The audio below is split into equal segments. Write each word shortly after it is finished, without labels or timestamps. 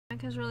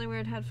Mike has really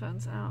weird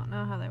headphones. I don't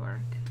know how they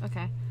work.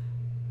 Okay.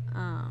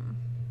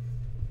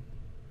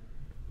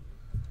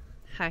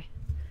 Hi.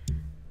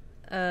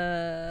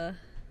 How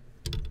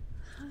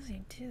does he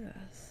do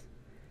this?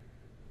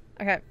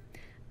 Okay.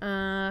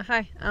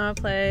 Hi. I'm gonna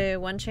play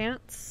One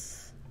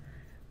Chance.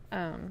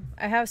 I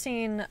have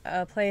seen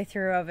a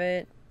playthrough of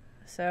it,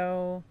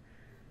 so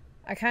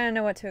I kind of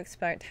know what to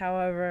expect.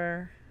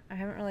 However, I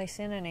haven't really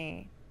seen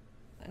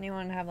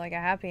anyone have like a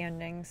happy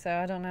ending, so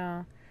I don't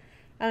know.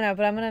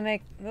 But I'm gonna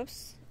make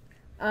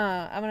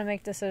I'm gonna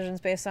make decisions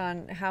based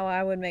on how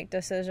I would make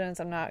decisions.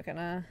 I'm not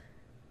gonna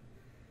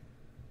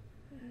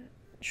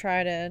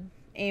try to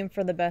aim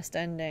for the best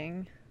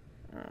ending.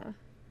 I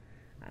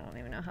don't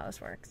even know how this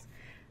works.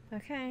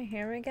 Okay,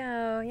 here we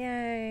go.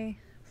 Yay.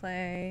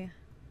 Play.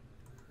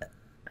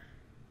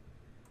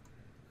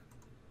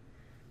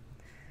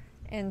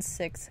 In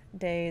 6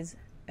 days,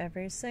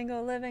 every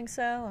single living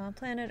cell on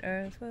planet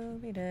Earth will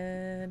be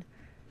dead.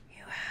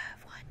 You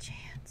have one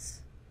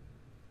chance.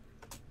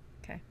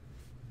 Okay.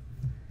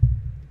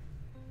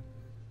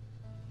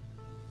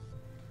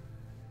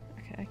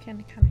 Okay, I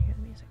can kind of hear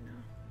the music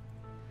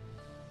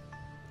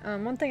now.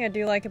 One thing I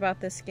do like about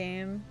this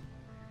game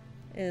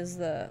is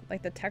the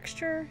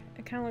texture.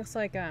 It kind of looks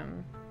like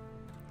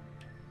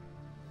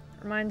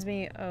reminds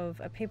me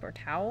of a paper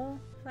towel,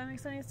 if that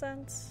makes any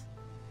sense.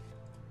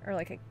 Or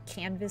like a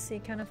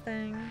canvasy kind of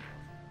thing.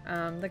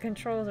 The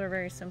controls are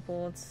very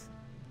simple. It's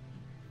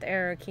the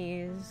arrow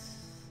keys.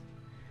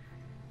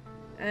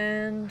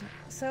 And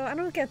so I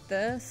don't get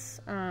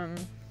this.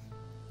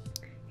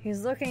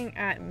 He's looking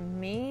at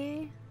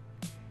me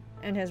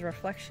and his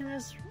reflection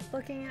is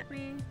looking at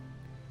me.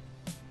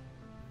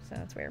 So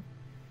that's weird.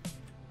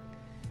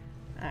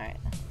 Alright.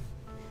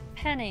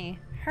 Penny,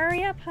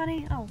 hurry up,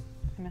 honey. Oh,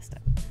 I missed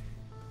it.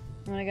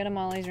 I'm gonna go to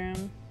Molly's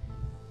room.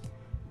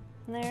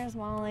 And there's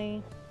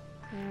Molly.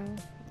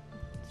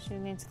 She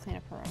needs to clean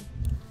up her room.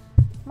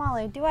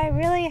 Molly, do I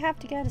really have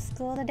to go to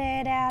school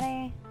today,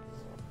 Daddy?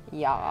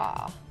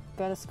 Yeah.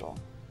 Go to school.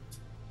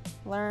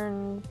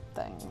 Learn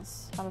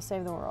things. How to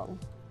save the world.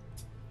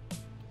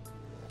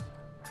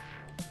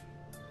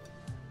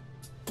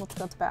 Let's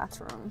go to the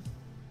bathroom.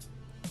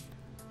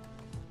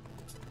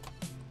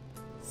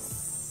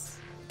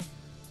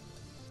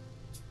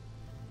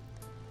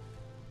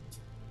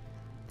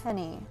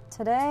 Penny,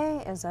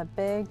 today is a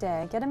big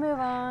day. Get a move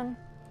on.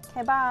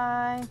 Okay,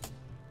 bye.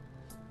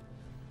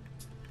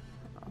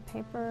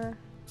 Paper.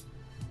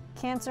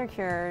 Cancer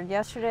cured.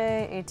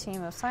 Yesterday, a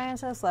team of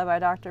scientists led by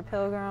Dr.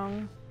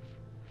 Pilgrim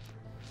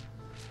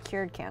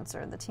cured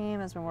cancer. The team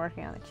has been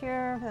working on the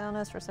cure for the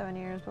illness for 7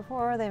 years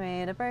before they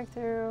made a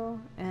breakthrough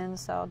in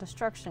cell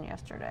destruction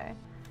yesterday.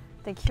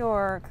 The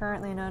cure,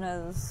 currently known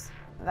as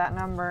that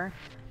number,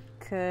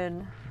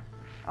 could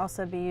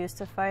also be used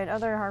to fight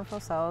other harmful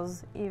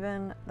cells,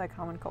 even the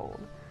common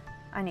cold.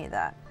 I need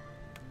that.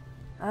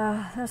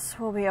 This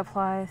will be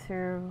applied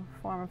through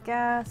form of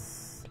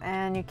gas,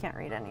 and you can't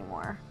read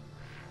anymore.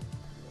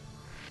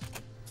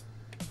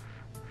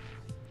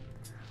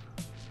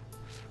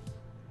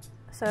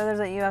 So there's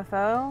a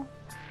UFO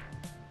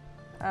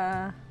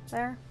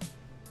there.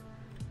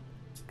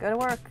 Go to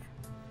work.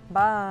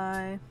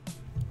 Bye.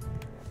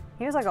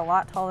 He was like a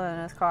lot taller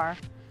than his car.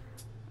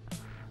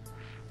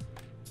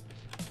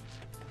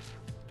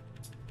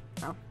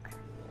 Oh.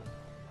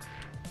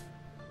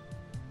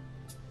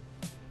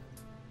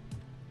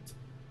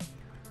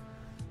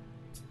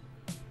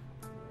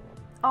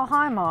 Oh,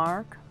 hi,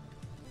 Mark.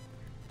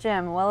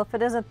 Jim, well, if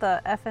it isn't the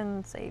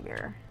effing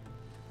savior.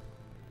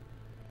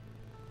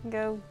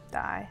 Go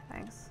die,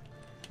 thanks.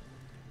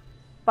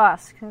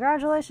 Boss,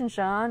 congratulations,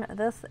 Sean.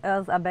 This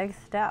is a big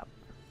step.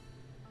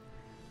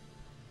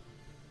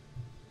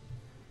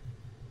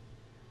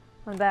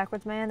 The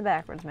backwards man, the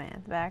backwards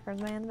man, the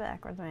backwards man, the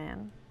backwards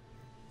man.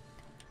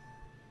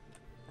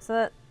 So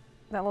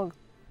that little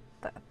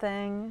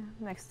thing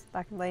makes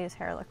that lady's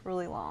hair look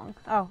really long.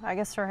 Oh, I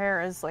guess her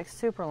hair is like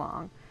super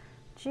long.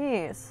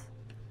 Jeez.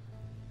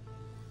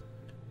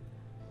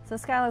 So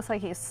this guy looks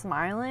like he's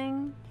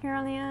smiling here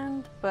on the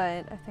end,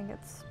 but I think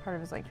it's part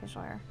of his like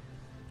facial hair.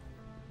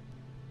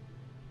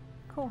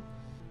 Cool.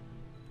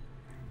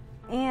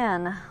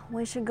 Anne,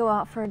 we should go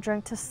out for a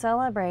drink to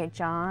celebrate,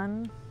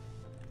 John.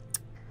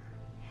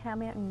 How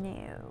about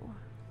no?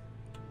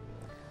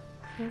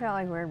 You got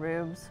like weird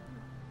boobs.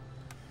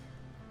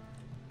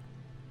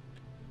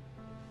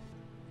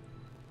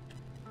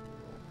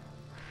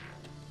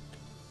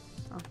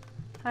 Oh.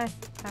 Hi,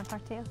 can I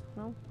talk to you?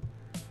 No?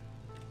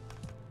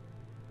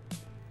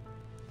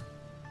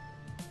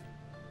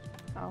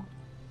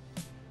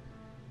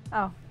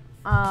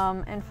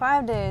 In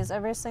 5 days,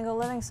 every single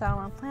living cell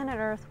on planet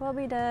Earth will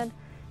be dead.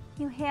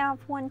 You have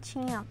one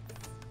chance.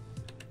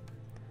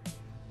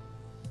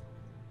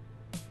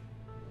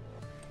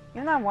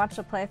 Even though I watched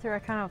the playthrough, I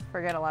kind of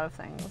forget a lot of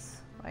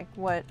things. Like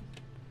what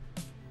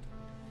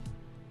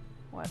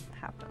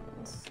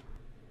happens.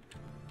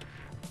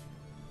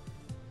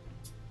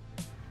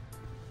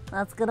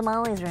 Let's go to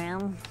Molly's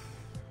room.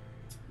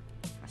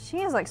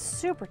 She is like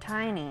super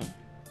tiny.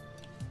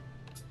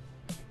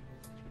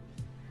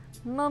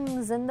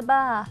 Mum's in the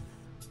bath.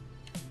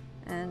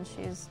 And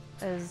she's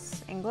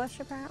English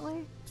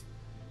apparently.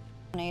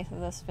 Underneath of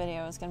this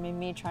video is gonna be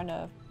me trying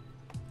to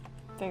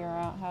figure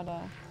out how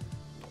to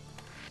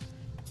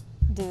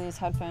do these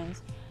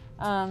headphones.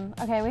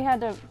 Okay, we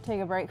had to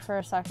take a break for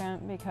a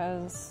second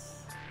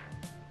because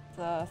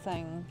the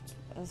thing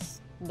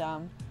is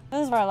dumb.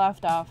 This is where I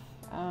left off.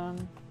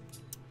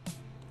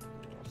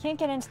 Can't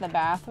get into the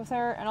bath with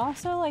her, and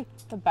also like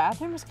the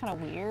bathroom is kind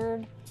of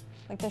weird.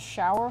 Like the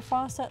shower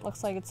faucet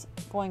looks like it's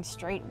going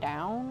straight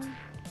down,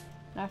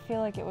 and I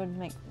feel like it would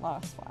make a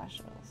lot of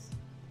splashes.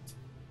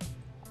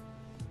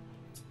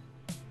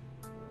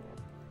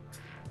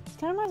 It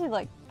kind of reminds me of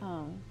like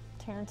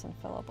Terrence and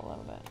Phillip a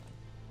little bit.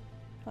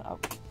 Oh,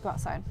 go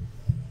outside.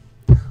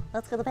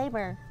 Let's get the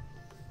paper.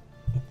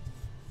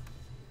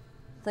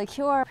 The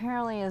cure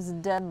apparently is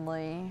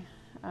deadly.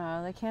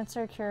 The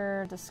cancer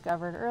cure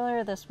discovered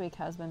earlier this week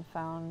has been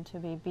found to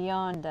be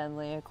beyond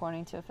deadly,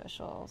 according to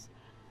officials.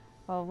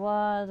 While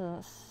blood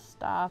doesn't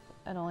stop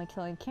at only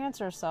killing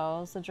cancer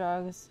cells, the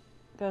drug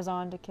goes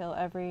on to kill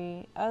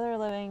every other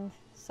living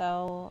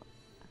cell,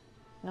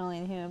 not only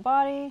in the human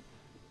body,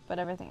 but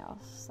everything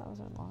else. That was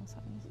a long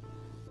sentence.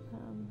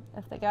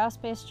 If the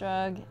gas-based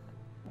drug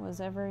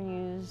was ever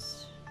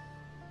used,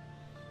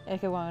 it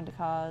could go on to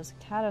cause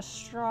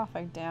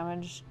catastrophic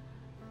damage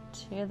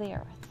to the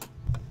earth.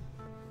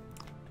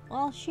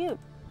 Well, shoot.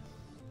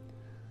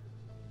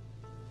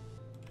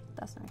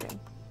 That's not good.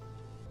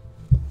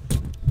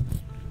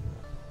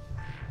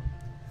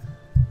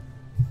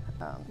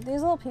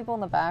 These little people in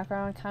the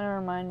background kind of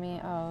remind me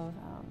of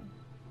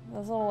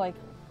those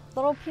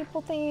little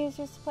people thingies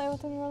you used to play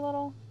with when you were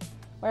little,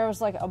 where it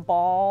was like a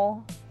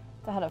ball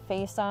that had a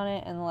face on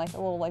it and like a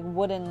little like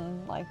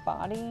wooden like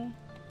body.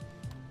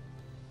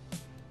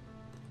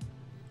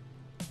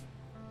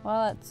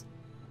 Well, that's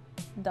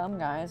dumb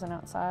guys and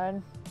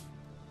outside.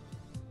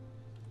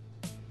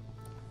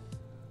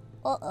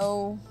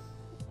 Uh-oh.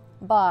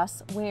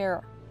 Boss,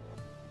 where?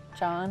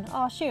 John?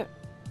 Oh, shoot.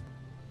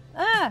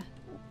 Ah!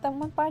 That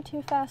went by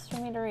too fast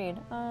for me to read.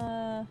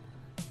 On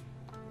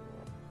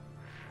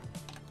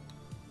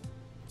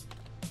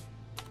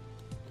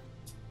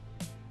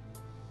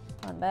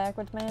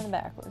backwards man,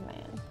 backwards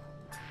man.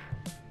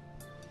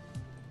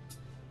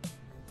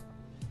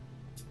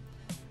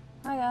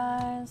 Hi,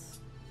 guys.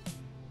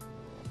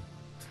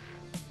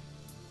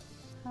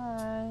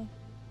 Hi.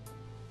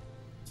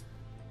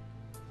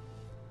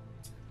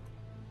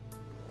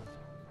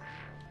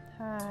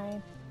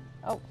 Hi.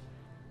 Oh.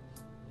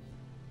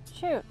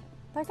 Shoot.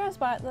 That goes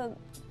by, the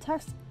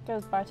text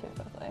goes by too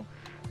quickly.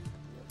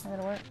 I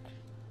gotta work.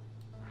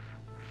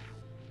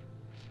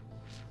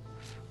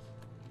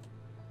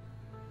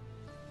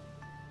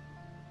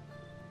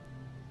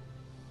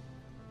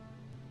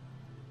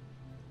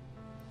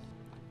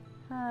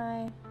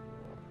 Hi.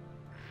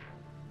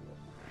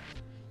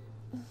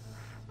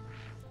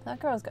 That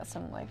girl's got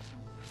some, like,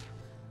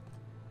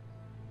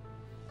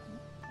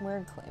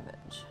 weird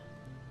cleavage.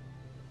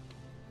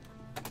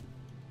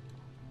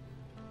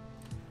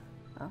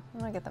 Oh, I'm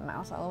gonna get the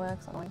mouse out of the way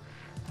because I'm like...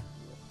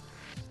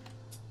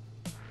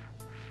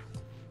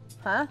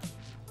 Huh?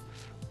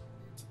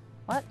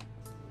 What?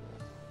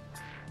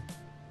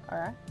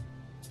 Alright.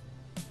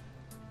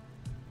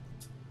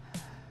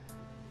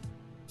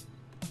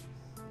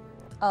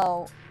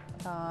 Oh,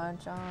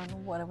 God, John,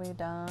 what have we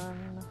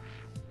done?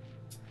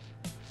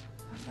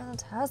 I've done the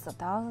test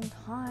 1,000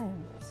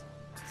 times.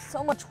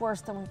 So much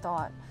worse than we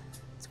thought.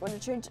 It's going to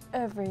change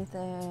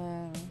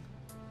everything.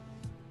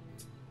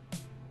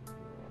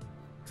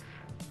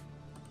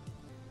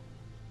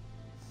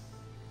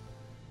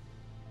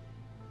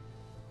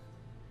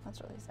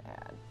 That's really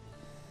sad.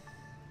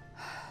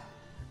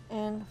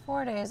 In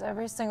 4 days,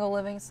 every single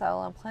living cell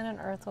on planet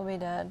Earth will be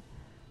dead.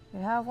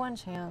 You have one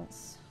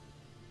chance.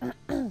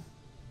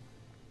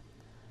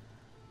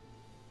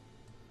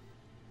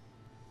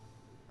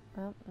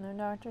 Oh, no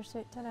doctor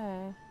suit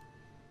today.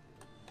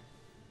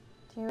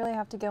 Do you really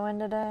have to go in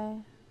today?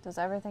 Does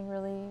everything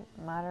really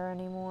matter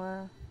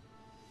anymore?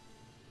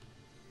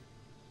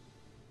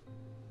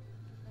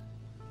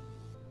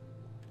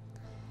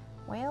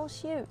 Well,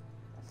 shoot.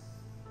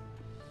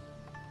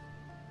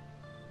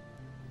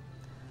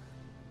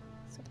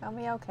 I'll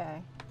be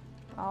okay.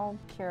 I'll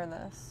cure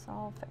this.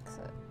 I'll fix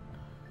it.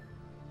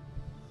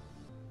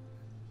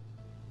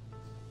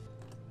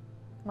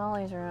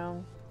 Molly's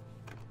room.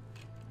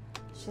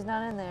 She's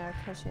not in there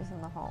because she's in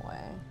the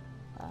hallway.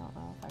 I don't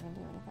know if I can do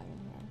anything in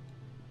here.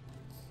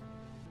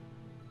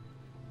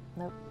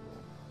 Nope.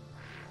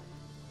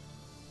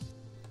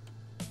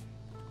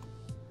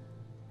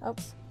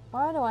 Oops.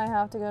 Why do I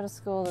have to go to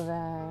school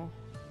today?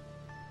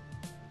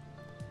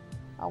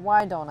 Oh,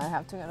 why don't I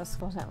have to go to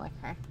school today? I'm like,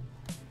 hey.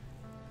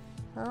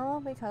 Oh,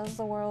 because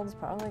the world's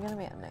probably going to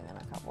be ending in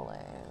a couple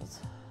days.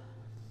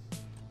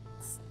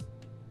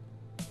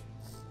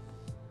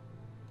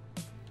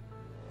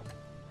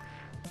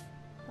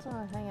 I just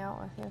want to hang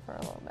out with you for a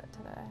little bit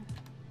today.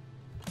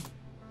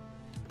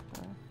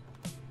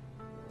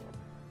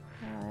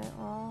 Alright,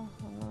 well,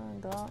 I'm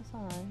going to go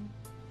outside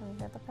and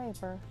get the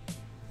paper.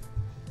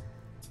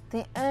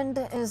 The end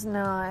is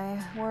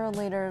nigh. World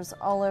leaders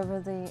all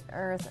over the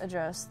earth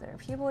addressed their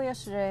people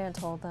yesterday and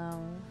told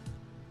them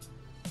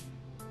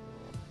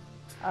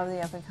of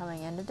the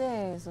up-and-coming end of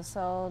days. The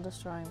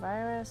cell-destroying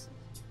virus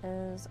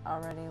is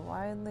already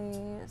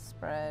widely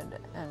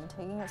spread and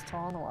taking its toll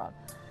on the world.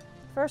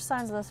 First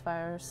signs of this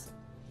virus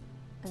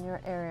in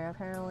your area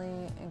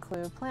apparently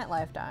include plant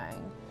life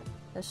dying.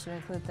 This should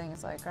include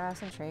things like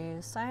grass and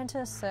trees.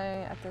 Scientists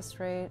say at this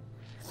rate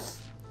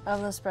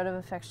of the spread of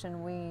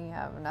infection, we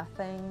have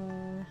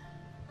nothing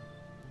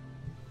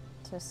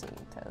to see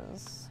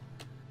because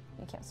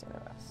you can't see the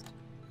rest.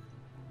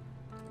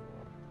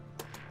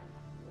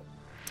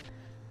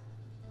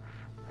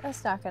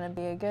 It's not going to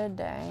be a good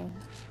day,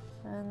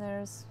 and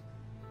there's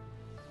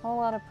a whole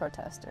lot of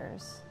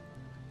protesters.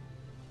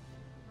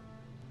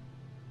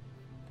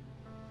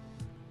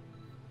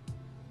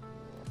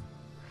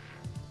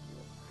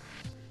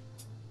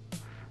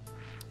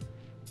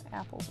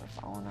 Apples are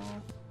falling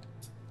off.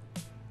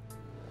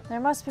 There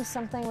must be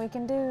something we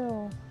can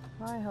do.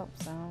 I hope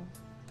so.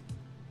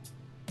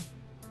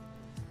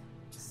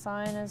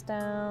 Sign is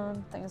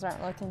down. Things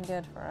aren't looking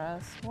good for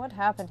us. What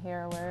happened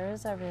here? Where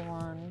is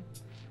everyone?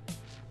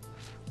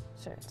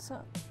 Sure.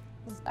 So,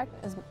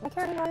 is my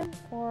character in?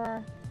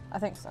 Or I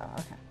think so.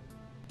 Okay.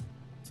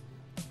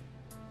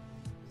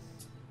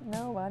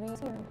 Nobody's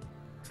here.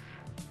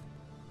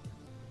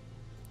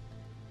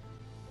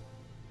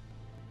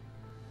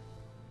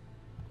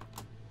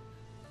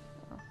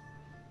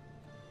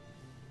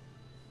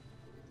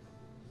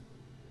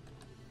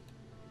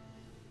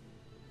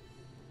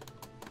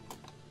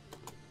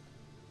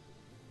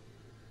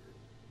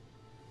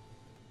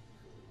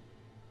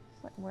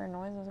 Like weird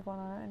noises going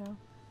on right now.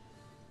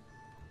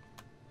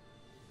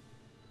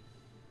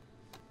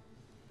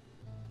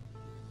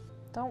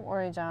 Don't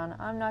worry, John.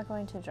 I'm not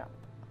going to jump.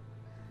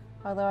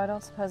 Although I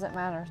don't suppose it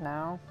matters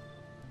now.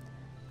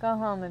 Go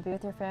home and be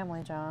with your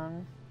family,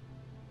 John.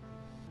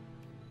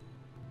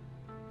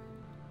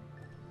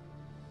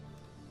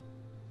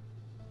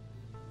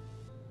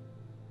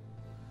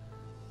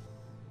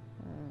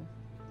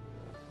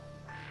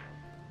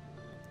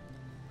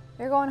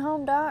 You're going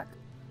home, Doc?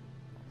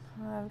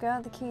 I've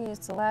got the keys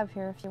to the lab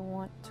here if you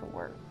want to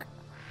work.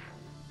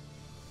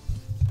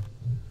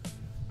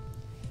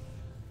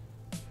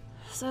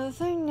 So the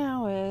thing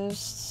now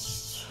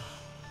is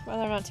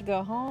whether or not to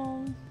go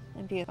home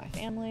and be with my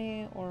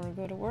family or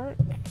go to work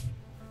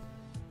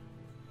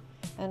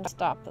and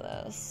stop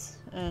this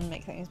and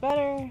make things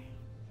better.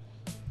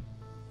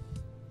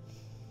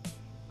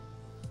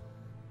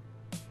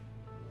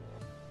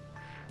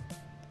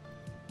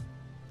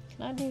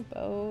 Can I do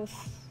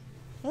both?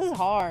 This is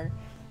hard.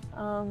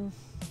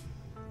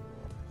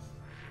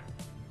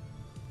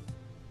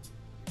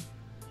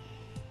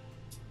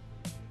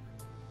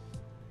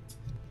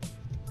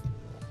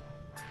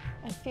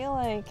 I feel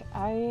like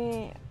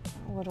I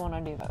would want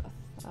to do both.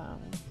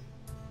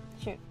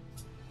 Shoot.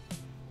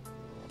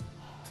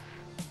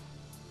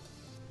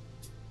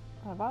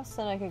 My boss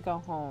said I could go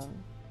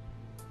home.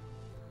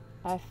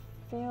 I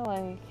feel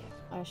like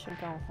I should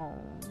go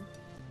home.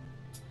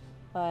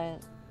 But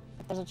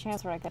if there's a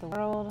chance where I get the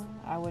world,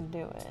 I would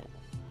do it.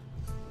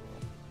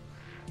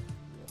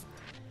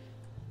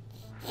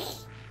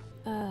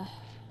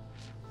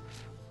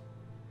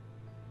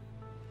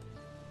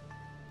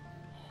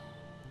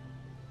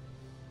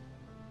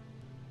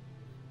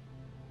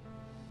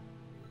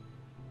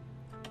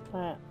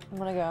 Alright, I'm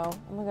gonna go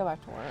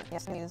back to work.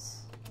 Yes,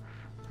 please.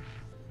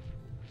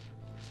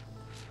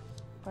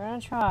 We're gonna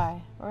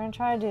try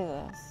to do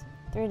this.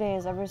 3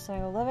 days, every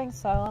single living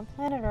cell on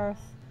planet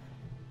Earth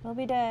will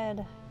be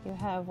dead. You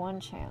have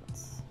one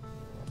chance.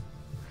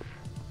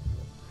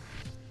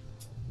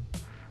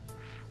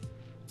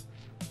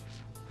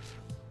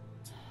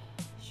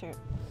 Shoot.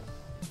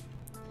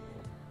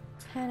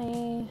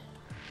 Penny,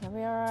 you'll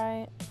be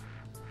alright.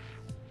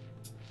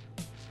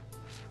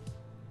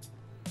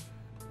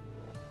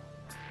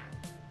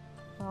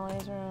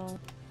 Molly's room.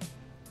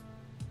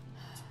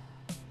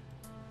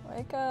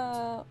 Wake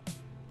up.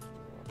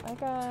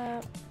 Wake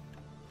up.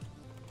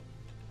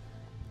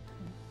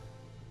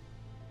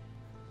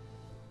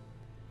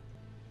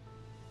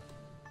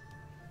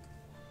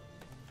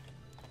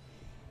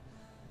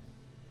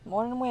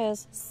 Morning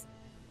whiz.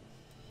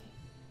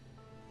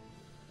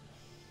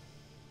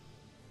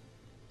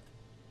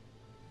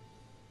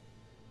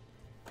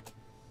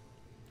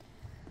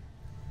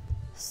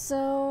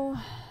 So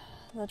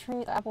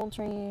the apple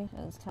tree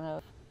is kind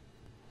of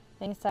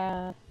being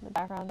sad. The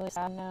background's really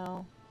sad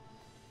now.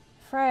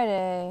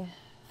 Friday,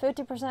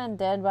 50%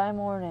 dead by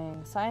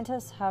morning.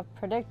 Scientists have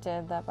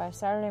predicted that by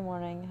Saturday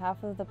morning,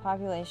 half of the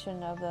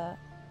population of the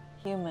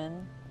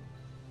human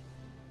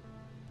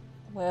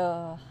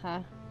that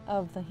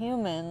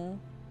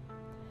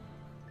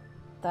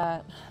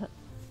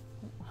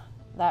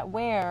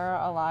we're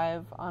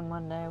alive on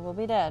Monday will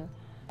be dead.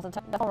 As the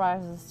temperature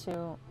rises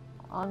to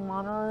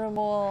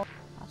unmonitorable,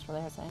 that's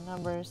really hard saying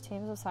numbers,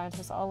 teams of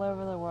scientists all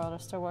over the world are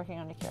still working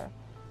on a cure.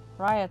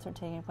 Riots are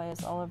taking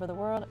place all over the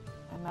world,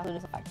 and mass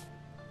disinfect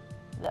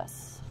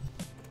this.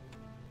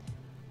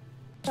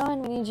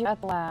 John, we need you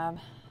at the lab.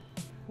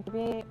 We could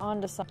be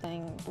on to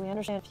something. We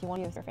understand if you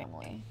want to be with your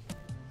family.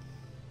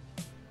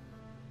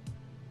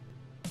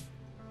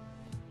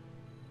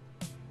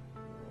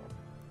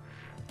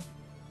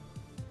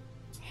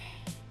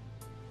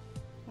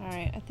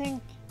 Alright, I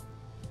think...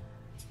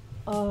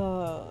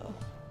 Well,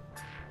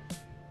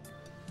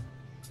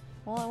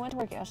 I went to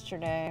work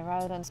yesterday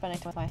rather than spending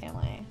time with my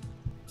family.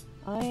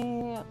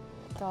 I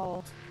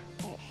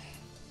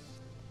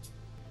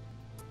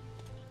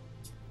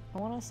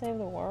want to save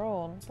the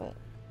world, but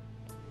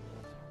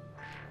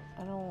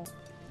I don't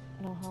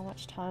know how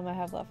much time I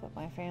have left with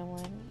my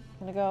family. I'm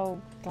gonna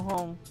go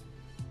home.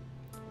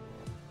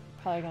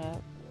 Probably gonna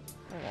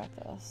regret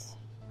this.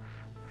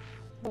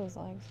 Those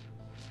legs.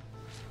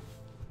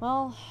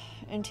 Well,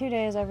 in 2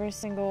 days, every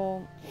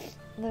single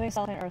living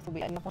cell on Earth will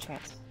be at one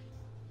chance.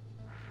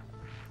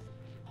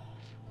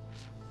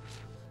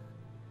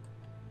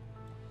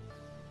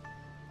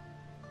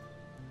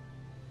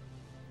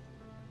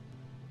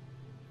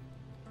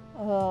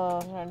 Oh,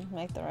 I'm trying to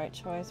make the right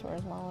choice.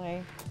 Where's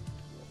Molly?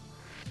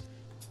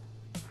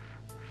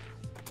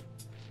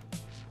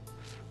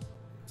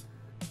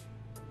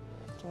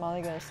 Did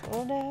Molly go to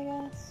school today, I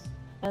guess?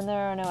 And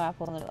there are no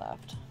apples on the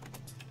left.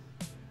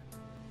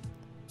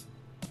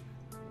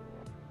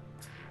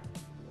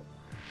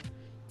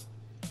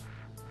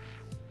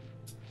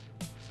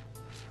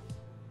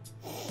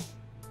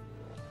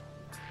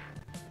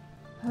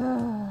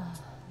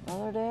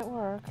 Another day at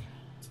work.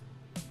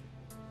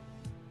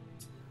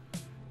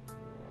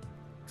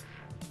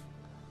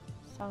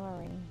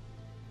 Sorry.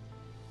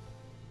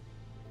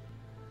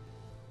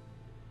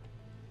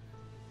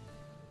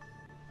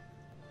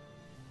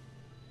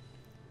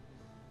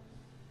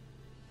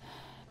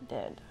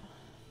 Dead.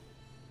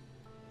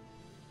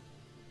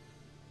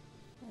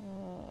 I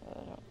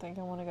don't think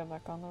I want to go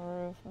back on the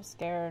roof. I'm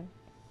scared.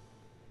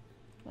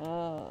 I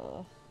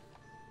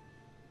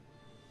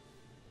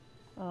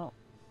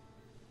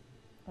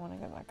don't want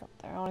to go back up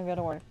there. I want to go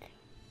to work.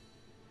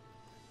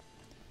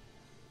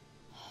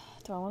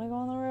 Do I want to go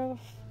on the roof?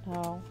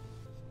 No.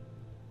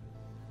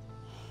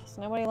 There's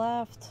nobody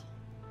left.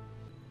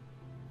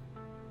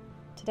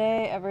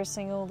 Today, every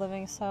single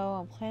living cell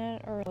on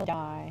planet Earth will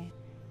die.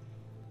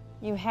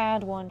 You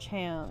had one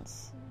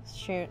chance.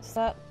 Shoot,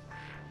 so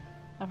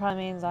that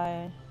probably means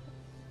I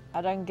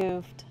done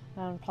goofed.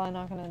 I'm probably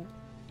not gonna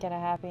get a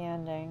happy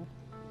ending.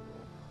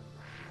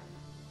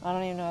 I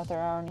don't even know if there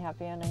are any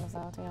happy endings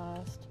though, to be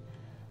honest.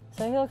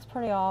 So he looks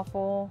pretty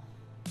awful.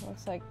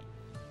 Looks like...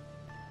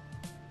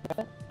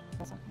 Oh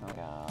my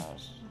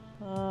gosh.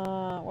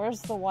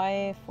 Where's the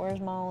wife? Where's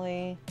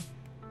Molly?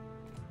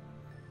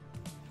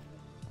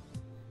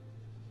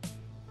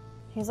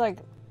 He's like...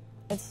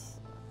 It's...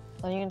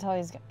 Well, you can tell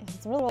he's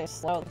really, really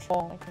slow at the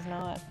control. Like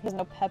he has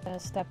no pep in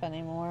his step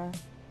anymore.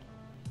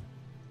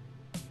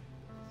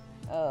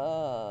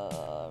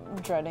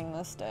 I'm dreading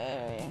this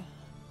day.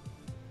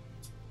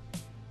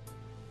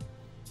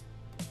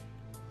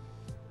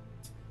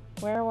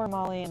 Where were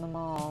Molly and the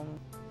mom?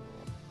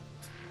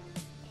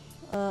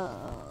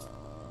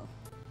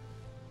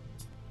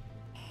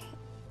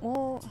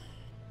 Well,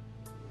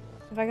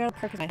 if I go to the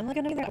park, is my family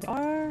gonna be there?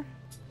 Or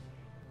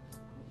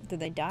did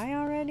they die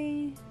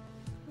already?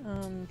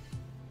 Or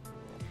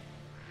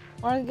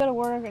I could go to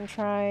work and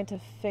try to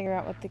figure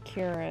out what the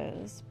cure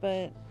is,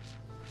 but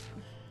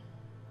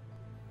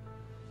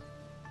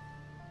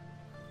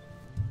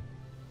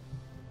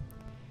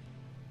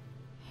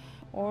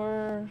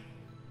or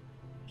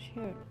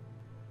shoot,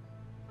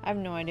 I have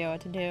no idea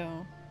what to do.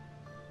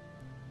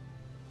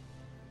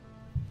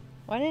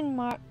 Why didn't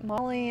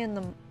Molly and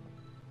the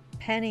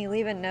Penny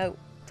leave a note?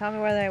 Tell me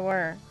where they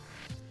were.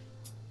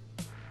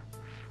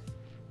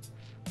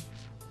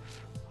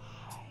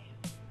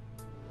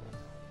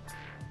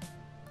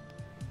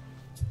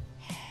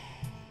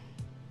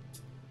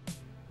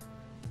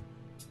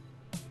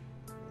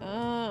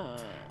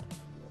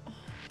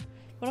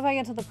 What if I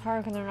get to the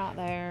park and they're not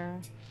there?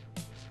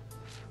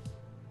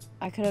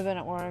 I could have been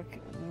at work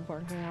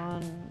working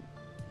on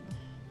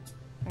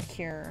a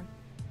cure.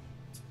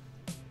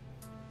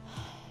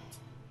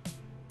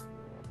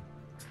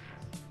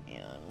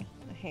 Man,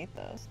 I hate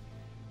this.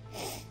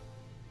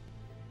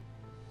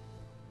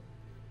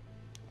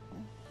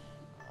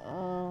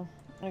 I'm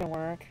gonna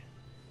work.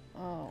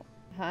 Oh,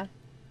 huh?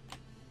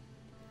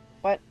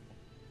 What?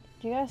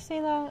 Do you guys see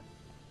that?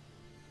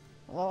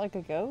 Is that like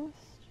a ghost?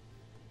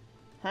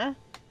 Huh?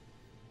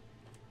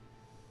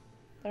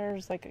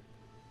 There's like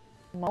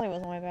a... Molly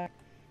was on my back.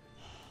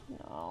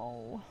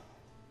 No.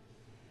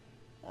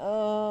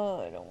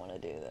 Oh, I don't want to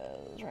do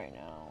this right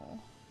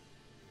now.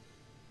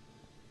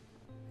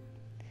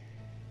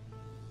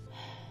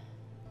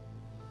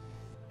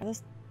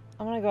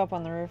 I'm gonna go up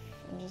on the roof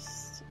and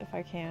just, if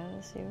I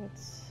can, see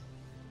what's...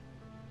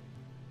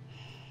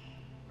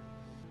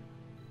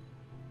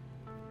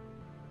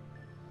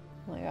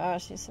 Oh my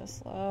gosh, she's so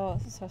slow.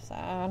 This is so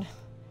sad.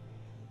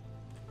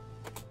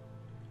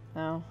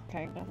 No,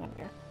 okay, nothing up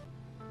here.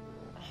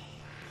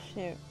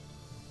 Shoot.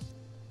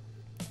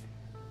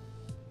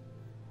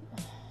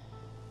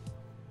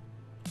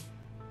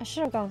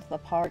 should have gone to the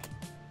park.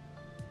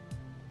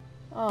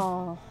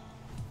 Oh.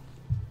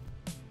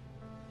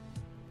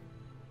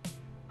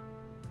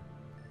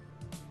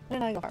 Why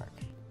didn't I go to the park?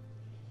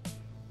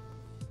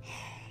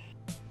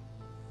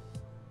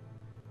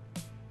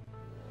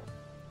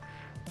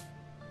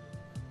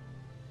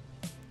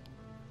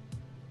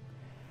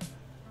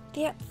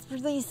 That's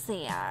really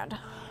sad.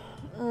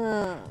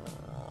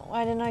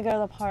 Why didn't I go to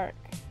the park?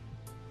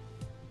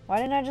 Why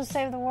didn't I just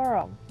save the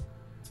world?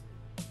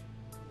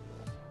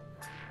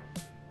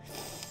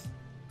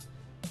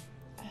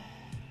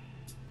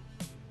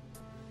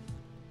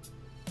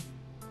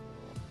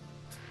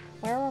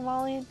 Where were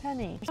Molly and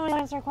Penny? I don't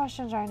answer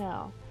questions right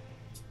now.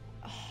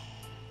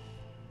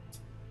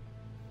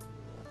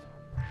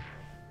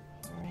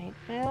 Alright,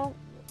 well,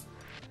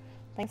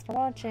 thanks for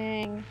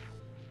watching.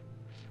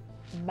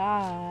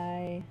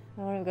 Bye.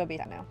 I'm gonna go beat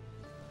that now.